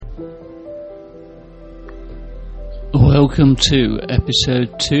Welcome to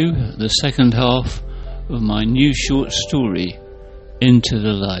episode 2, the second half of my new short story, Into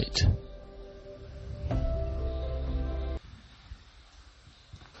the Light.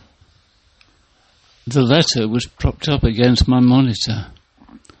 The letter was propped up against my monitor,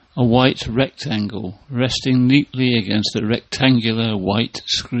 a white rectangle resting neatly against a rectangular white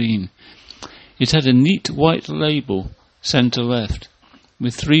screen. It had a neat white label, centre left,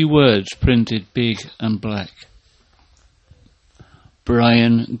 with 3 words printed big and black.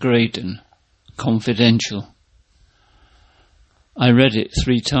 Brian Graydon, confidential. I read it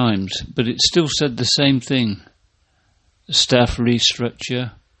 3 times, but it still said the same thing. Staff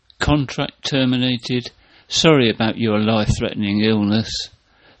restructure, contract terminated, sorry about your life-threatening illness,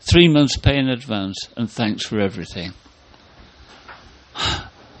 3 months pay in advance, and thanks for everything.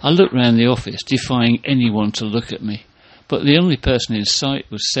 I looked round the office, defying anyone to look at me, but the only person in sight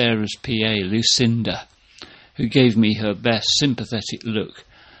was Sarah's PA, Lucinda, who gave me her best sympathetic look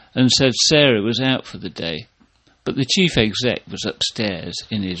and said Sarah was out for the day, but the chief exec was upstairs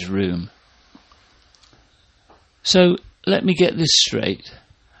in his room. So, let me get this straight.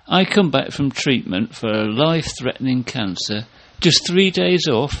 I come back from treatment for a life-threatening cancer, just 3 days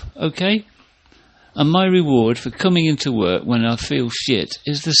off, okay? And my reward for coming into work when I feel shit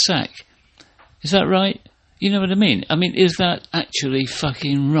is the sack. Is that right? You know what I mean? Is that actually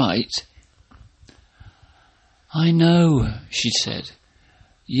fucking right? I know, she said.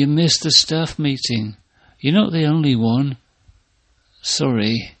 You missed the staff meeting. You're not the only one.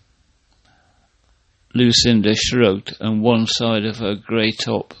 Sorry. Lucinda shrugged and one side of her grey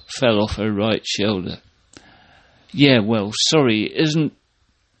top fell off her right shoulder. Yeah, well, sorry, isn't...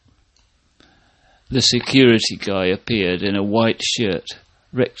 The security guy appeared in a white shirt,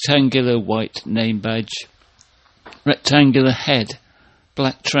 rectangular white name badge, rectangular head,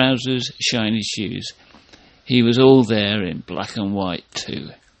 black trousers, shiny shoes. He was all there in black and white too.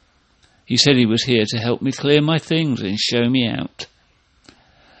 He said he was here to help me clear my things and show me out.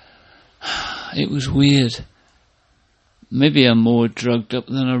 It was weird. Maybe I'm more drugged up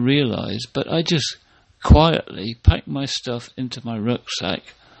than I realised, but I just quietly packed my stuff into my rucksack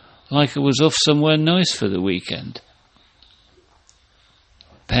like I was off somewhere nice for the weekend.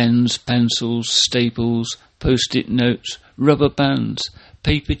 Pens, pencils, staples, post-it notes, rubber bands,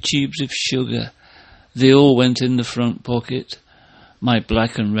 paper tubes of sugar. They all went in the front pocket. My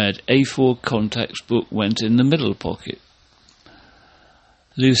black and red A4 contacts book went in the middle pocket.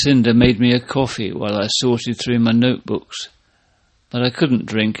 Lucinda made me a coffee while I sorted through my notebooks, but I couldn't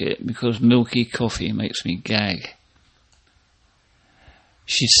drink it because milky coffee makes me gag.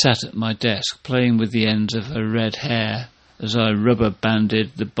 She sat at my desk playing with the ends of her red hair as I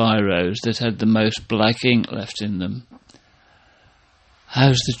rubber-banded the biros that had the most black ink left in them.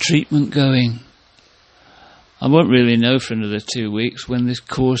 How's the treatment going? I won't really know for another 2 weeks when this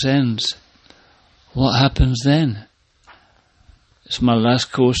course ends. What happens then? It's my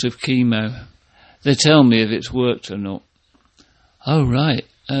last course of chemo. They tell me if it's worked or not. Oh, right.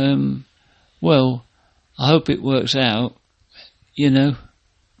 Well, I hope it works out. You know.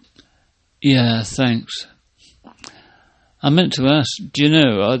 Yeah, thanks. I meant to ask, do you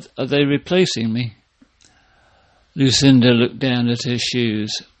know, are they replacing me? Lucinda looked down at her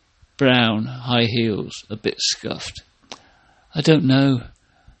shoes. Brown, high heels, a bit scuffed. I don't know.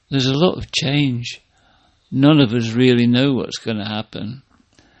 There's a lot of change. None of us really know what's going to happen.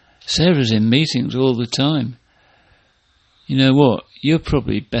 Sarah's in meetings all the time. You know what? You're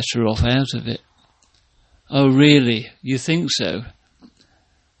probably better off out of it. Oh, really? You think so?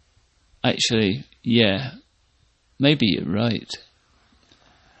 Actually, yeah. Maybe you're right.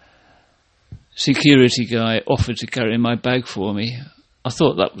 Security guy offered to carry my bag for me. I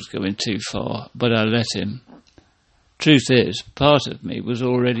thought that was going too far, but I let him. Truth is, part of me was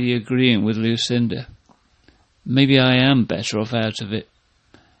already agreeing with Lucinda. Maybe I am better off out of it.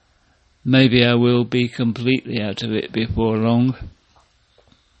 Maybe I will be completely out of it before long.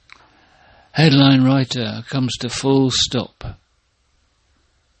 Headline writer comes to full stop.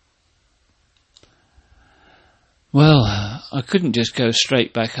 Well, I couldn't just go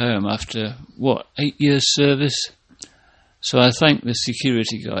straight back home after, 8 years service? So I thanked the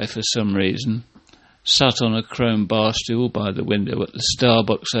security guy for some reason, sat on a chrome bar stool by the window at the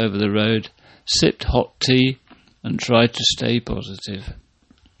Starbucks over the road, sipped hot tea, and tried to stay positive.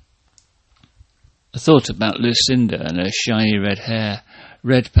 I thought about Lucinda and her shiny red hair,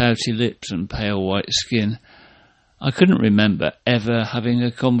 red pouty lips and pale white skin. I couldn't remember ever having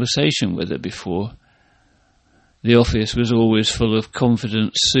a conversation with her before. The office was always full of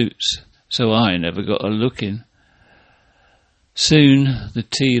confident suits, so I never got a look in. Soon the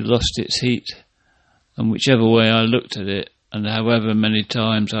tea lost its heat, and whichever way I looked at it, and however many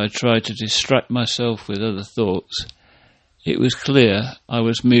times I tried to distract myself with other thoughts, it was clear I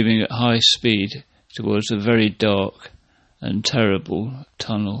was moving at high speed towards a very dark and terrible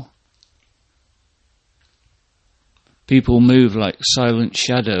tunnel. People moved like silent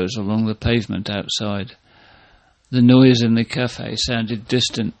shadows along the pavement outside. The noise in the cafe sounded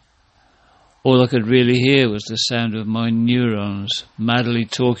distant. All I could really hear was the sound of my neurons madly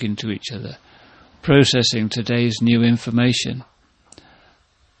talking to each other, processing today's new information.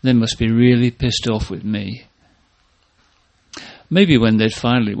 They must be really pissed off with me. Maybe when they'd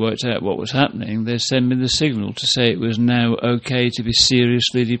finally worked out what was happening, they'd send me the signal to say it was now okay to be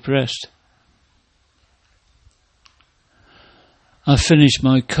seriously depressed. I finished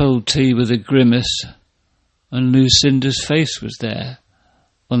my cold tea with a grimace, and Lucinda's face was there,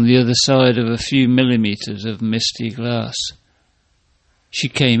 on the other side of a few millimetres of misty glass. She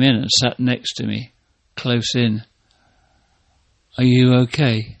came in and sat next to me, close in. "Are you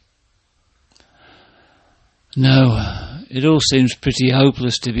okay?" "No, it all seems pretty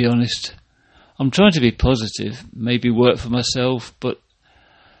hopeless, to be honest. I'm trying to be positive, maybe work for myself, but...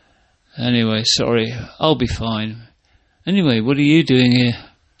 Anyway, sorry, I'll be fine. Anyway, what are you doing here?"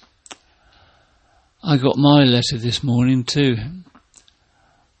 "I got my letter this morning too.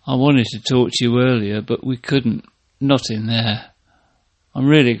 I wanted to talk to you earlier, but we couldn't. Not in there. I'm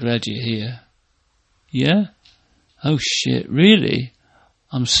really glad you're here." "Yeah? Oh shit, really?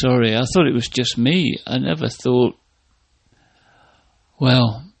 I'm sorry, I thought it was just me. I never thought..."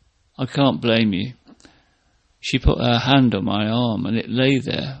 "Well, I can't blame you." She put her hand on my arm and it lay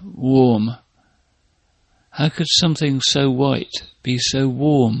there, warm. How could something so white be so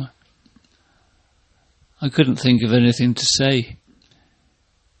warm? I couldn't think of anything to say.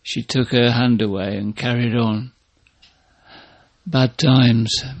 She took her hand away and carried on. "Bad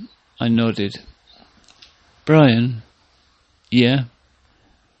times," I nodded. "Brian?" "Yeah?"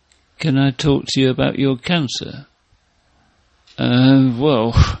 "Can I talk to you about your cancer?"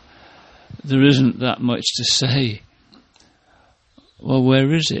 Well, there isn't that much to say." "Well,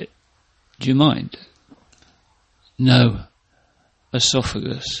 where is it? Do you mind?" "No.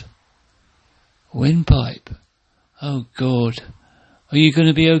 Esophagus." "Windpipe? Oh, God. Are you going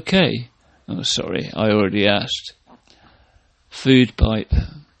to be okay?" "Oh, sorry, I already asked." "Food pipe.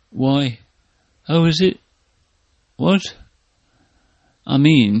 Why?" "Oh, is it? What?" "I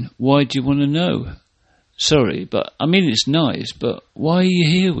mean, why do you want to know?" "Sorry, but I mean it's nice, but why are you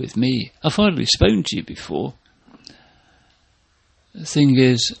here with me? I've hardly spoken to you before." "The thing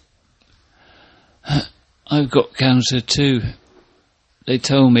is, I've got cancer too. They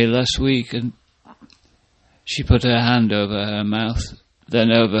told me last week," and she put her hand over her mouth,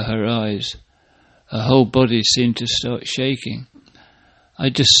 then over her eyes. Her whole body seemed to start shaking. I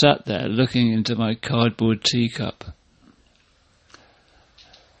just sat there looking into my cardboard teacup.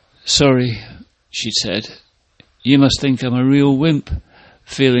 "Sorry," she said. "You must think I'm a real wimp,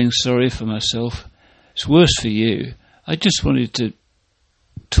 feeling sorry for myself. It's worse for you. I just wanted to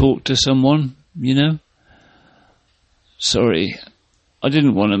talk to someone, you know." "Sorry, I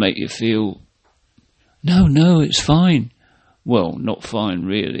didn't want to make you feel..." No, it's fine." "Well, not fine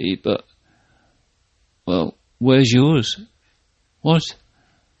really, but..." "Well, where's yours?" "What?"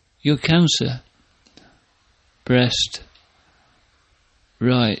 "Your cancer." "Breast."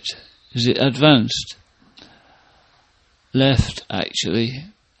 "Right. Is it advanced?" "Left, actually.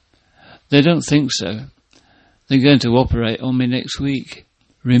 They don't think so. They're going to operate on me next week.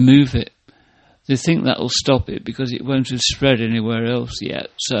 Remove it. They think that'll stop it because it won't have spread anywhere else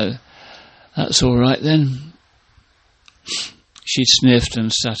yet, so that's all right then." She sniffed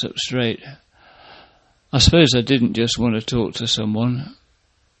and sat up straight. "I suppose I didn't just want to talk to someone.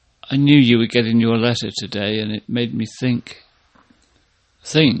 I knew you were getting your letter today and it made me think."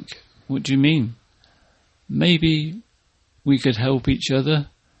 "Think? What do you mean?" "Maybe we could help each other.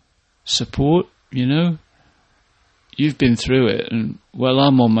 Support, you know. You've been through it and, well,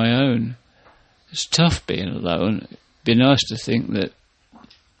 I'm on my own. It's tough being alone. It'd be nice to think that..."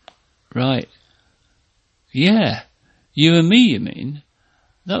 "Right. Yeah, you and me, you mean?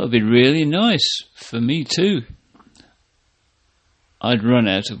 That would be really nice for me too." I'd run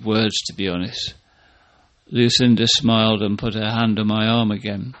out of words, to be honest. Lucinda smiled and put her hand on my arm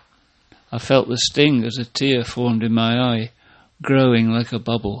again. I felt the sting as a tear formed in my eye, growing like a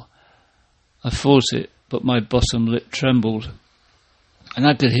bubble. I fought it, but my bottom lip trembled, and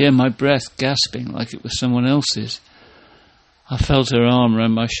I could hear my breath gasping like it was someone else's. I felt her arm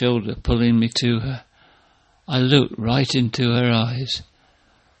round my shoulder, pulling me to her. I looked right into her eyes,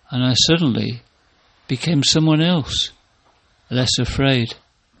 and I suddenly became someone else. less afraid.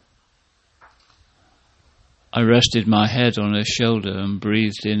 I rested my head on her shoulder and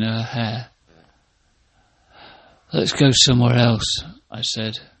breathed in her hair. "Let's go somewhere else," I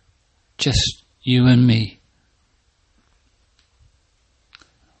said. "Just you and me."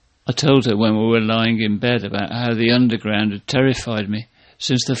 I told her when we were lying in bed about how the underground had terrified me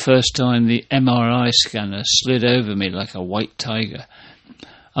since the first time the MRI scanner slid over me like a white tiger.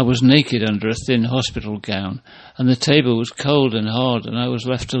 I was naked under a thin hospital gown, and the table was cold and hard, and I was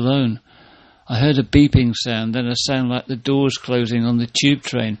left alone. I heard a beeping sound, then a sound like the doors closing on the tube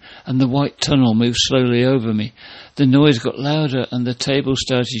train, and the white tunnel moved slowly over me. The noise got louder, and the table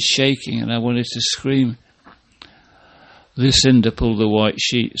started shaking, and I wanted to scream. Lucinda pulled the white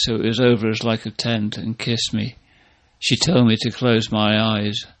sheet so it was over us like a tent and kissed me. She told me to close my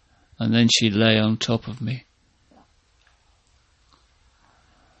eyes, and then she lay on top of me.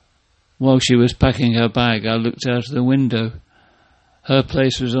 While she was packing her bag, I looked out of the window. Her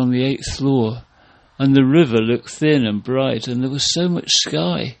place was on the 8th floor, and the river looked thin and bright, and there was so much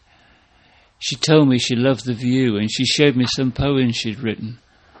sky. She told me she loved the view, and she showed me some poems she'd written.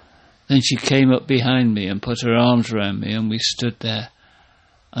 Then she came up behind me and put her arms around me, and we stood there,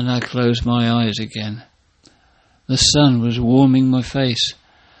 and I closed my eyes again. The sun was warming my face,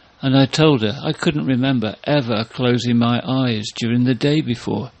 and I told her I couldn't remember ever closing my eyes during the day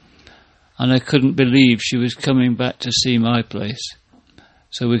before, and I couldn't believe she was coming back to see my place,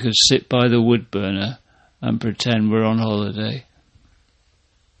 so we could sit by the wood burner and pretend we're on holiday.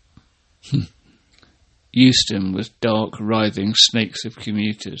 Euston was dark, writhing snakes of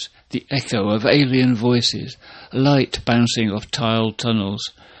commuters, the echo of alien voices, light bouncing off tiled tunnels.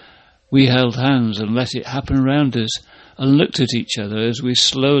 We held hands and let it happen round us, and looked at each other as we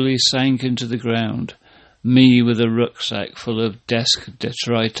slowly sank into the ground, me with a rucksack full of desk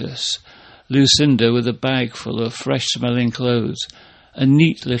detritus, Lucinda with a bag full of fresh-smelling clothes, a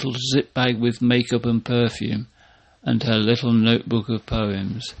neat little zip bag with makeup and perfume, and her little notebook of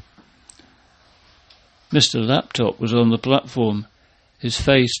poems. Mr. Laptop was on the platform, his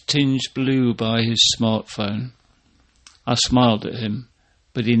face tinged blue by his smartphone. I smiled at him,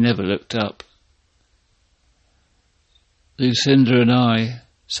 but he never looked up. Lucinda and I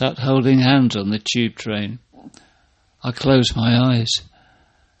sat holding hands on the tube train. I closed my eyes.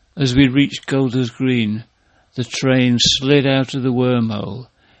 As we reached Golders Green, the train slid out of the wormhole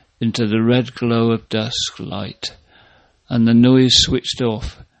into the red glow of dusk light, and the noise switched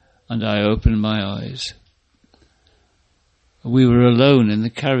off, and I opened my eyes. We were alone in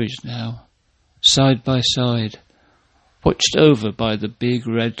the carriage now, side by side, watched over by the big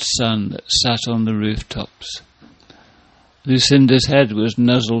red sun that sat on the rooftops. Lucinda's head was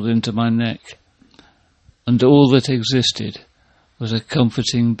nuzzled into my neck, and all that existed was a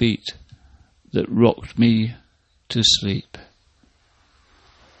comforting beat that rocked me to sleep.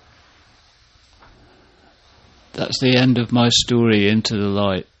 That's the end of my story, Into the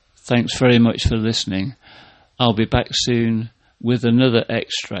Light. Thanks very much for listening. I'll be back soon with another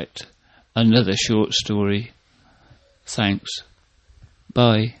extract, another short story. Thanks.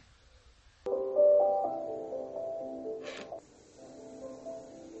 Bye.